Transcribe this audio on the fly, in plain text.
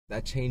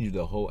that changed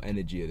the whole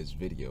energy of this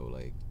video.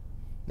 Like,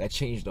 that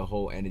changed the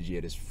whole energy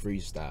of this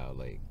freestyle.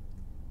 Like,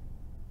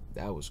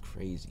 that was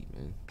crazy,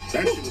 man.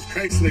 That shit was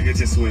crazy. Nigga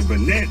just went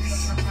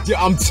bananas. Yo,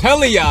 I'm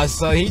telling y'all,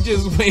 son, he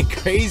just went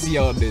crazy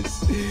on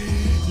this.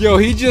 Yo,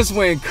 he just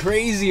went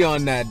crazy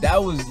on that.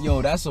 That was,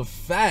 yo, that's a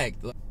fact.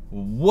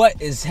 What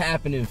is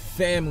happening,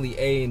 family?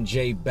 A and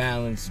J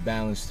balanced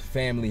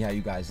family. How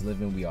you guys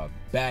living? We are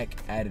back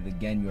at it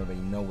again. You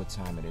already know what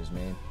time it is,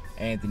 man.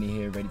 Anthony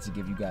here, ready to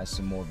give you guys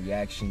some more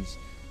reactions.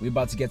 We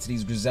about to get to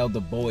these Griselda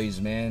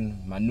boys,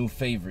 man. My new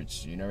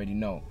favorites. You already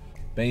know.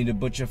 Benny the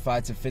Butcher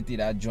 5 to 50.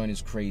 That joint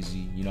is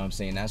crazy. You know what I'm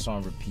saying? That's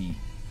on repeat.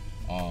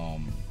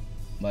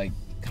 Like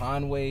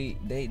Conway,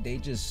 they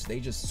just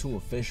too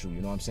official.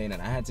 You know what I'm saying?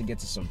 And I had to get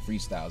to some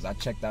freestyles. I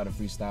checked out a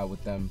freestyle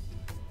with them.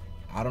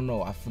 I don't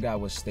know, I forgot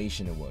what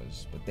station it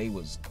was, but it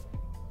was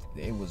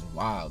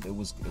wild. It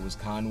was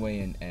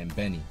Conway and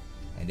Benny,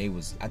 and they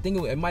was, I think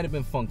it might have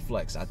been Funk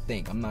Flex,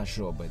 I'm not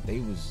sure, but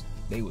they was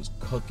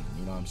cooking,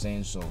 you know what I'm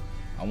saying? So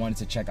I wanted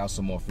to check out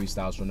some more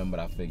freestyles from them, but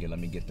I figured let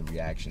me get the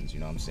reactions,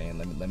 you know what I'm saying?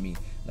 Let me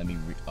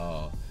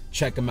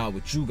check them out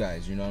with you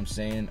guys, you know what I'm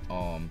saying?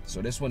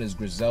 So this one is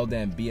Griselda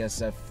and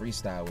BSF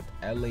freestyle with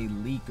LA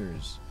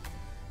Leakers.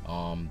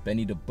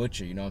 Benny the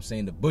Butcher, you know what I'm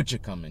saying? The Butcher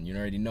coming, you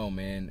already know,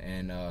 man.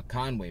 And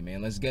Conway,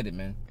 man, let's get it,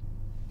 man.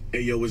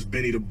 Hey, yo, it's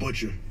Benny the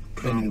Butcher.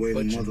 Conway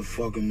the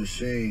motherfucking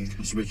machine.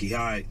 It's Ricky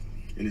Hyde.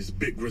 And it's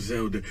Big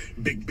Griselda,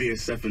 Big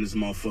BSF in this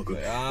motherfucker.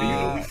 And you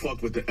know we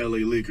fuck with the LA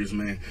Leakers,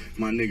 man.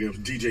 My nigga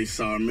DJ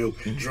Sour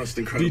Milk, just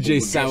incredible. DJ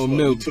Sour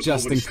Milk,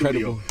 just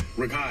incredible.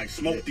 Rick Hyde,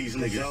 smoke these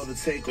niggas. Griselda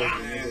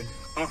takeover,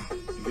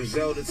 nigga.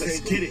 Griselda takeover. Let's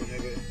get it.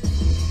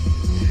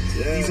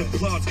 Nigga. Yeah. These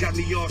applause got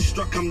me all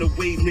struck. I'm the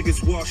wave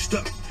niggas washed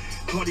up.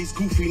 All these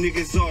goofy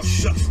niggas all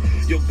shucks.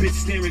 Yo, bitch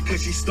staring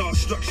cause she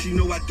starstruck. She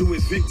know I do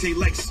it Vinte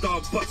like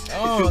Starbucks.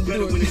 It feel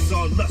better when it's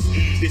all lust.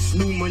 This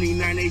new money,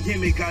 9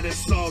 a.m. it got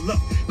us all up.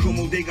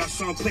 Como they got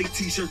some play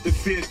t-shirt to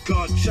fear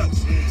God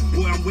chucks.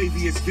 Boy, I'm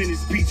wavy as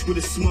Venice Beach with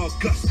a small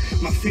gust.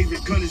 My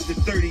favorite gun is the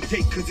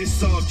 38 cause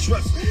it's all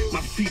trust. My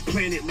feet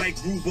planted like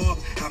rhubarb.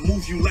 I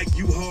move you like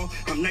U-Haul.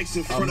 I'm nice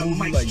in front of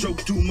Mike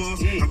Stroke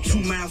Dumas. I'm 2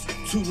 miles,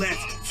 2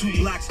 laps, 2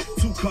 blocks,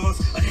 2 cars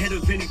ahead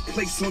of any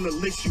place on the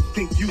list you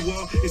think you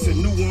are. It's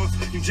a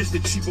nuance. You just a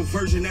cheaper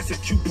version. That's a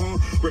coupon.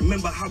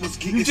 Remember how I was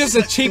getting you just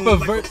a cheaper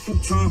version.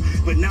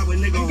 But now a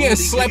nigga you getting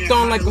slept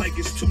on like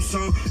it's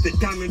Tucson. The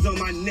diamonds on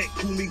my neck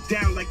cool me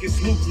down like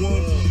it's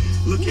lukewarm.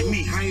 Look at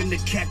me, I am the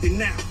captain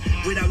now.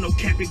 Without no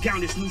captain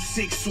gown, this new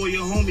 6 saw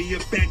your homie, you're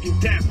backing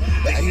down.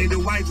 I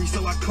handle ivory,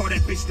 so I call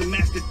that bitch the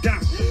master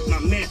dime. My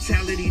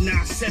mentality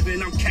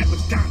 9-7, I'm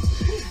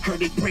Capadonna. Heard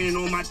they praying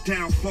on my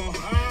downfall.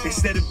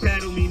 Instead of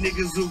battle me,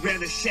 niggas would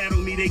rather shadow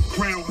me. They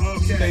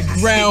groundhogs. They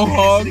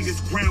groundhogs.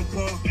 Niggas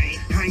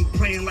groundpaw. I ain't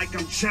playing like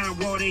I'm John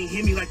Wall. They ain't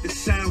hear me like the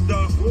sound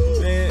off.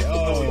 Man,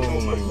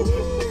 oh.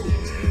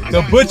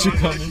 The Butcher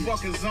coming.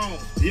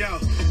 Yo,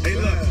 hey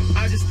look,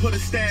 I just put a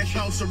stash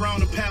house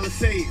around the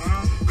Palisades.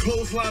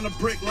 Clothesline a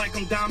brick like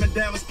I'm Diamond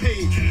Dallas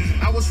Page.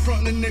 I was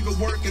frontin' a nigga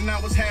working, I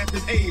was half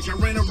his age. I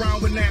ran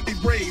around with nappy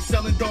braids,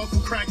 selling dog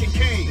food, crack and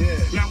cane.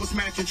 Now it's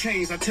matching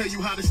chains. I tell you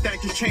how to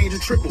stack your change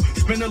and triple.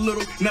 Spend a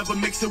little, never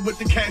mix it with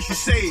the cash you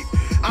save.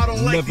 I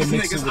don't like these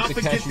niggas, I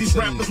forget these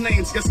rappers'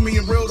 names. Guess me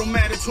and real don't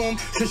matter to them,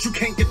 since you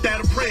can't get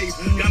that appraised.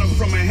 Got them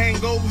from a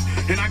hangover,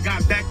 and I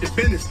got back to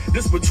business.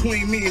 This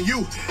between me and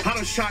you. I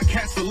done shot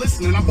cats for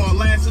listening. I bought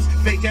lances,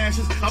 fake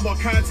ashes. I bought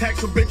contacts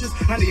for bitches.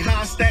 I need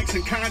high stacks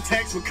and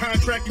contacts with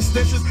contract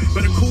extensions.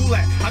 Better cool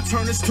that. I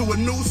turn this to a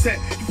new set.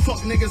 You fuck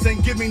niggas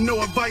ain't give me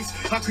no advice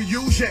I could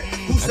use yet.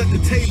 Who set the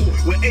table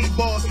with 8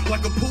 balls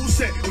like a pool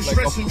set? Was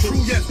stressing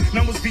true, yes.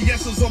 Numbers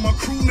BS's on my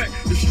crew neck.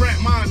 The strap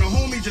mine, the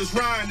homie just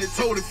riding and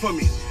told it for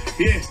me.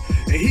 Yeah,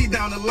 and he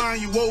down the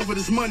line, you over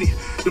this money.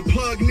 The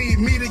plug need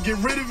me to get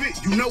rid of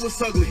it, you know it's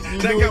ugly.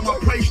 That got my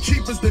price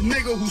cheap as the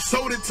nigga who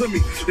sold it to me.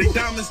 They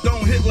diamonds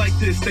don't hit like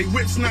this, they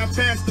whips not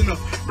fast enough.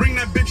 Bring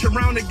that bitch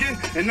around again,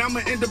 and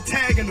I'ma end up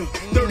tagging her.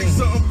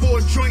 30-something for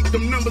a joint,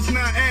 them numbers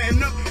not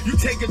adding up. You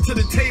take it to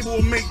the table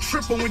and make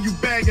triple when you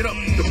bag it up.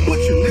 The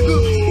Butcher,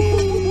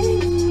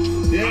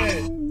 nigga.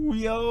 Yeah.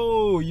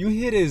 Yo, you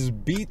hit his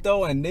beat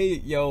though, and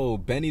yo,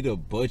 Benny the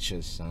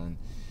Butcher, son.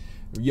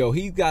 Yo,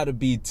 he gotta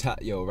be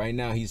top. Yo, right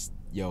now he's,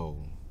 yo,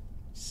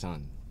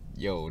 son.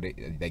 Yo,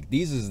 like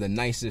these is the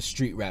nicest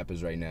street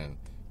rappers right now.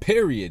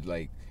 Period.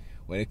 Like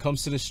when it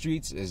comes to the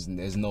streets,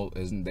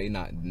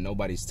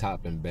 nobody's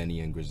topping Benny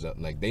and Griselda.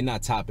 Like they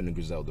not topping the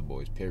Griselda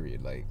boys.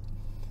 Period. Like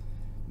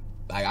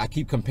I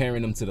keep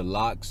comparing them to the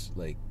Locks.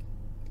 Like,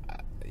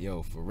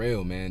 yo, for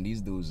real, man.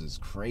 These dudes is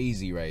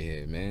crazy right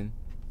here, man.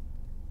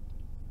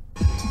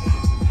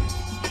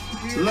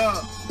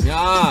 Look.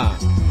 Yeah.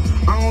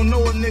 I don't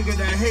know a nigga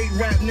that hate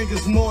rap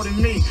niggas more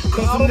than me.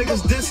 Cause them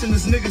niggas dissing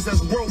is niggas that's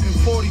broken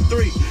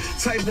 43.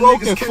 Type of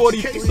niggas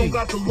catch case, don't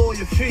got the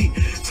lawyer fee.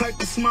 Type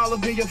of smile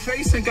up in your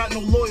face, ain't got no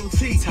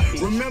loyalty.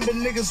 Remember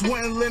niggas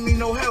wouldn't lend me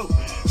no help.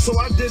 So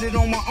I did it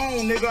on my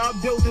own, nigga, I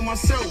built it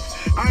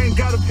myself. I ain't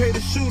gotta pay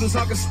the shooters,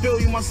 I can spill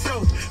you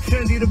myself.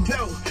 Fendi the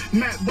belt,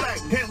 Matte Black,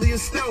 Bentley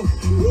is stealth.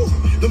 Woo,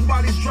 them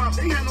bodies dropped,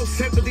 they had no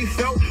sympathy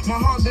felt. My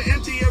heart been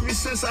empty ever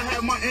since I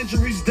had my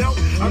injuries dealt.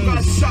 I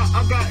got shot,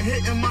 I got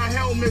hit in my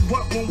helmet.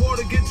 But when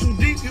water get too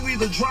deep, you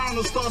either drown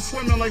or start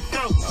swimming like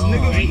Phelps.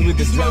 Nigga, you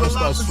either drown or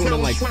start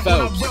swimming like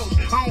Phelps.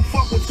 I don't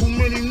fuck with too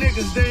many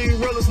niggas, they ain't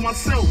real as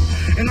myself.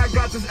 And I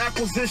got this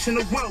acquisition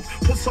of wealth.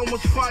 Put so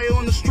much fire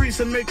on the streets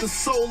and make the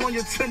soul on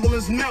your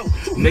Timberlands melt.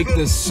 Make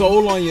the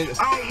soul on your...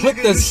 Put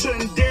the... You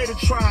shouldn't dare to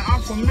try.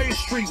 I'm from May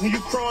Street. When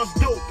you cross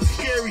dope, the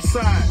scary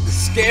side. The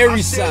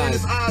scary side. I stare in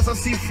his eyes, I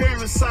see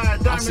fear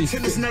inside. Diamond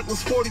tennis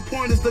necklace, 40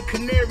 pointers, the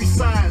canary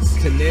size.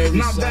 Canary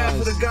Not size. bad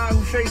for the guy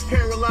who faced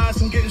paralyzed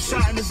from getting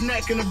shot in his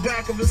neck and the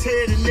back of his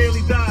head and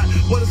nearly died.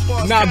 But as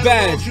far as not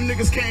bad, you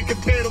niggas can't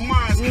compare to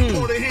mine.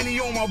 Pour the Henny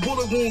on my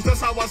bullet wounds,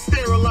 that's how I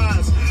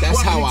sterilize.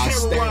 That's how I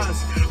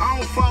sterilize. I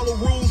don't follow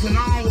rules and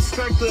I don't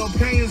respect the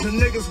opinions of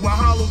niggas with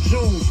hollow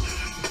jewels.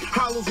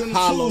 Hollows in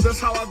the shoes,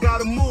 that's how I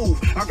gotta move.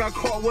 I got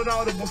caught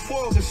without it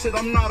before, but shit,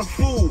 I'm not a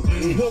fool.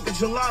 Woke a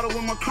gelato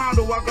in my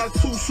condo, I got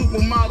 2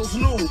 supermodels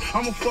new.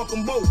 I'm a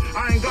fucking boat,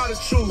 I ain't gotta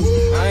choose.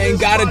 I ain't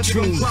gotta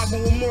choose. I'm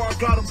dropping with more, I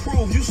gotta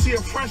prove. You see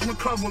a freshman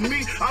cover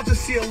me, I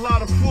just see a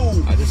lot of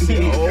food. I just see,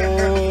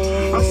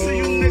 I see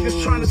you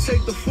niggas trying to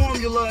take the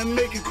formula and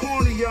make it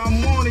corny, yeah,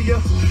 I'm on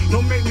ya.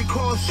 Don't make me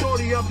call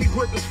shorty up, he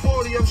grip his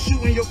 40 up,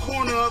 shooting your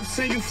corner up,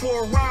 send you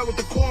for a ride with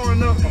the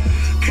coroner.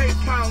 Cape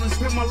Piling,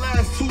 spent my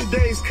last 2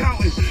 days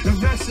counting,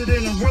 invested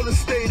in real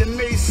estate and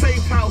made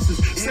safe houses.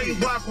 Same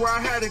block where I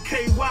had a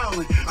K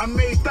Wildin', I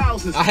made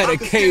thousands. I had a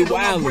K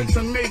Wildin'.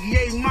 And make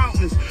Yay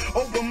Mountains.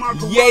 Open my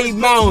garage, Yay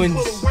Mountains.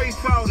 Put a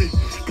waif out it.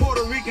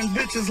 Puerto Rican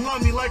bitches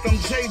love me like I'm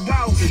J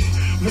Balvin.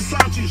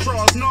 Versace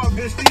draws, no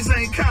bitch, these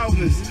ain't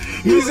Calvins.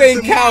 These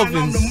ain't Calvins.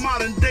 I'm the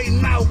modern day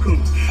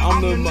Malcolm.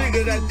 I'm the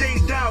nigga that they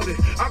doubted.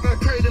 I got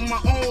created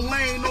my own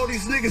lane, all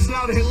these niggas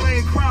now they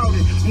lane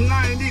crowded. And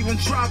I ain't even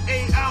dropped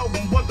 8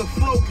 albums, but the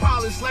flow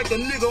polished like a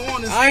nigga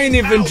on his I ain't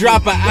even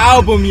drop an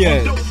album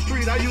yet. On Dope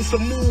Street, I used to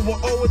move an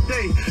O a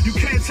day. You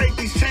can't take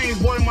these chains,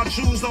 boy, my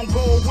jewels don't go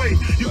away.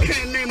 You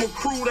can't name a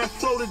crew that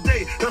flow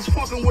today. That's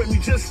fucking with me,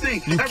 just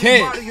think. You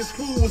Everybody is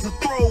fool was a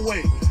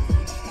throwaway.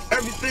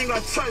 Everything I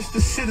touch,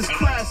 this shit is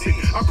classic.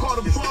 I caught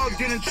a plug,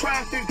 get in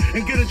traffic,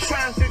 and get in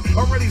traffic.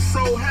 Already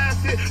sold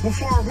half it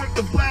before I ripped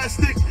the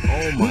plastic.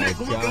 Oh my Neck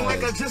looking God.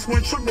 like I just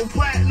went triple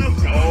platinum.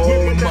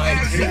 Oh my God.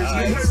 If you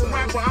heard a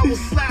rapper, I will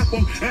slap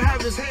him and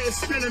have his head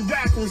spinning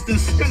backwards, then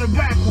spinning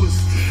backwards.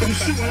 I'm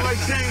shooting like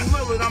Dame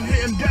Lillard, I'm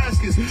hitting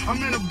baskets.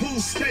 I'm in a booth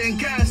spitting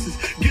gases.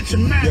 Get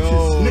your matches,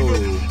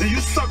 nigga. And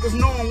you suckers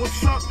knowing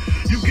what's up.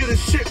 You get a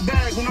shit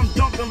bag when I'm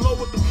dumping low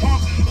with the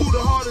pump. Who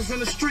the hardest in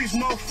the streets,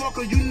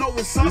 motherfucker? You know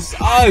what's up. It's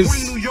us.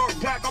 Bring New York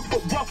back, I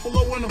put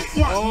Buffalo in the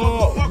front,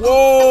 motherfucker.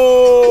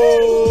 Whoa.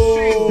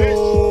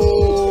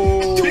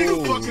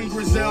 Big fucking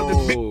Griselda.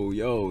 Oh,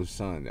 yo,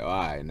 son. All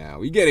right, now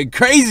we getting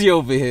crazy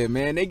over here,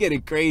 man. They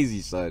getting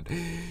crazy, son.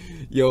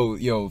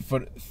 Yo,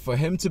 for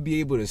him to be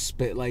able to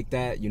spit like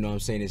that, you know what I'm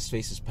saying? His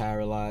face is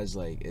paralyzed.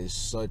 Like, it's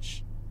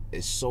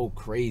so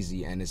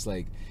crazy, and it's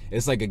like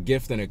a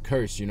gift and a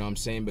curse, you know what I'm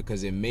saying?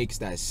 Because it makes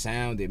that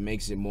sound, it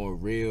makes it more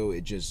real.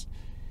 It just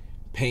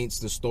paints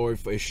the story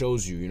for, it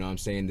shows you, you know what I'm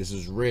saying, this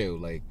is real.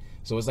 Like,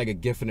 so it's like a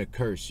gift and a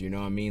curse, you know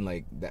what I mean?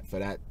 Like, that for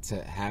that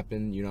to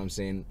happen, you know what I'm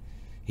saying,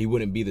 he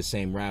wouldn't be the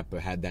same rapper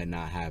had that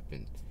not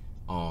happened.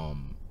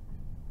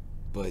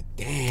 But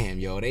damn,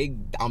 yo,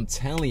 I'm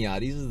telling y'all,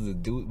 these are the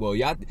dudes. Well,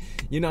 y'all,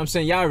 you know what I'm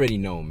saying, y'all already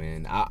know,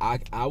 man.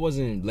 I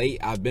wasn't late.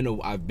 I've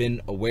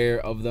been aware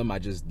of them. I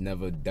just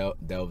never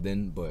delved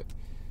in. But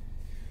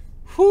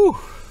whew,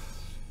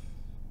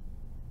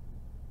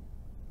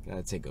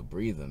 gotta take a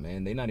breather,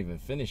 man. They not even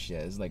finished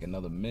yet. It's like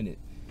another minute.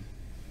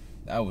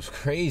 That was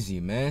crazy,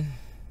 man.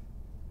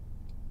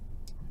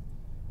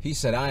 He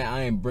said,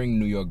 I ain't bring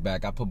New York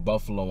back. I put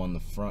Buffalo on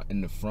the front,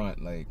 in the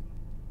front. Like,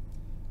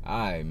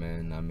 alright,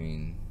 man. I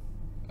mean,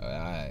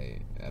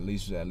 alright. At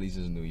least it's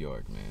New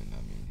York, man.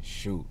 I mean,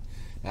 shoot,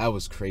 that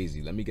was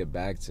crazy. Let me get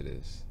back to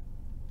this.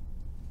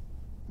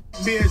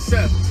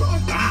 BSF.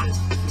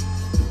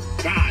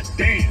 God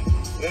damn.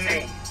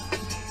 Yeah.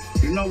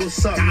 You know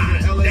what's up,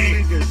 nigga? LA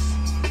Lakers.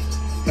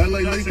 LA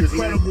Lakers,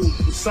 incredible.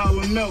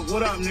 Sour milk.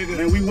 What up, nigga?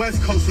 And we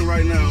West Coasting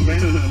right now,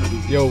 man.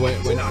 Yo,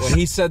 when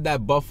he said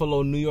that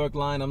Buffalo, New York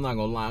line, I'm not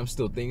gonna lie, I'm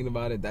still thinking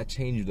about it. That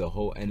changed the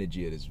whole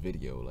energy of this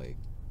video. Like,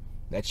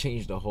 that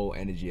changed the whole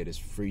energy of this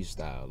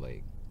freestyle.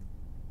 Like,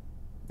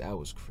 that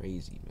was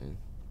crazy, man.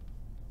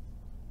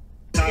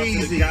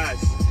 Easy, guys.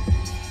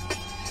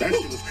 That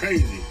shit was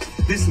crazy.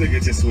 This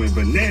nigga just went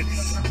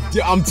bananas.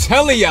 Yo, I'm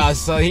telling y'all,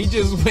 son, he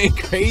just went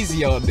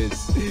crazy on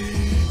this.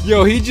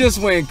 Yo, he just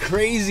went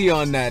crazy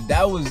on that.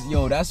 That was,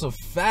 yo, that's a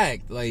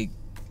fact. Like,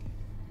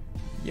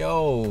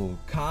 Yo,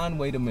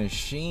 Conway the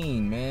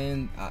Machine,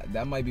 man.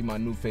 That might be my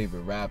new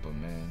favorite rapper,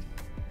 man.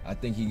 I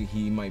think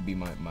he might be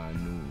my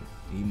new.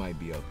 He might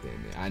be up there,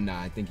 man.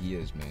 I think he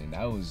is, man.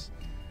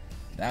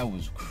 That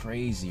was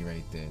crazy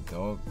right there,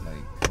 dog.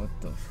 Like, what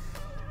the?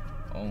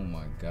 Oh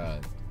my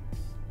God.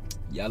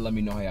 Y'all let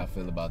me know how y'all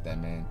feel about that,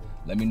 man.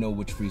 Let me know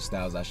which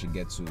freestyles I should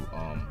get to.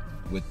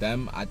 With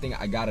them, I think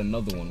I got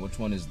another one. Which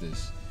one is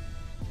this?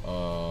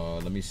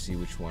 Let me see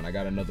which one. I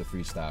got another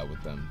freestyle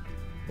with them.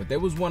 But there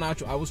was one I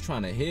was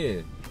trying to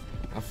hear.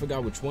 I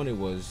forgot which one it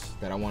was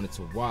that I wanted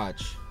to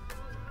watch.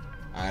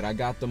 Alright, I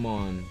got them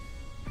on.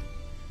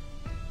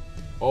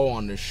 Oh,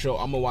 on the show.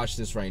 I'm gonna watch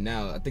this right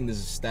now. I think this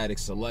is Static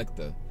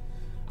Selector.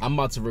 I'm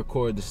about to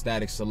record the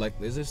Static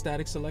Selector. Is it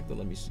Static Selector?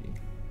 Let me see.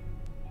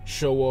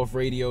 Show Off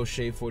Radio,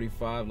 Shade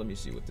 45. Let me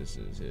see what this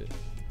is here.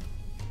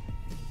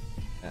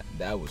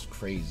 That was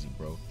crazy,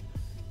 bro.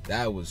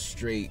 That was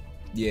straight.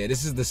 Yeah,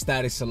 this is the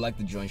Static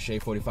Selector joint,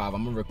 Shade 45.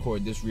 I'm gonna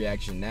record this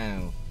reaction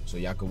now, so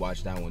y'all can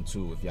watch that one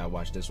too. If y'all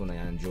watch this one and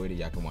y'all enjoyed it,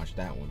 y'all can watch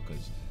that one,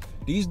 because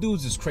these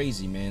dudes is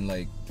crazy, man.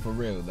 Like, for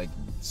real. Like,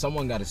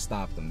 someone gotta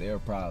stop them. They're a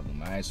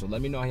problem. Alright, so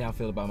let me know how y'all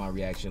feel about my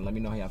reaction. Let me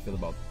know how y'all feel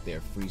about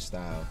their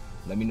freestyle.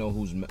 Let me know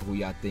who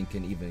y'all think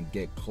can even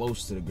get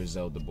close to the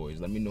Griselda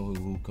boys. Let me know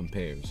who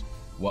compares.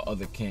 What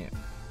other camp.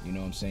 You know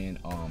what I'm saying?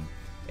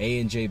 A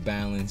and J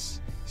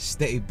balance.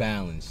 Stay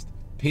balanced.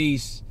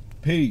 Peace.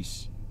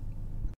 Peace.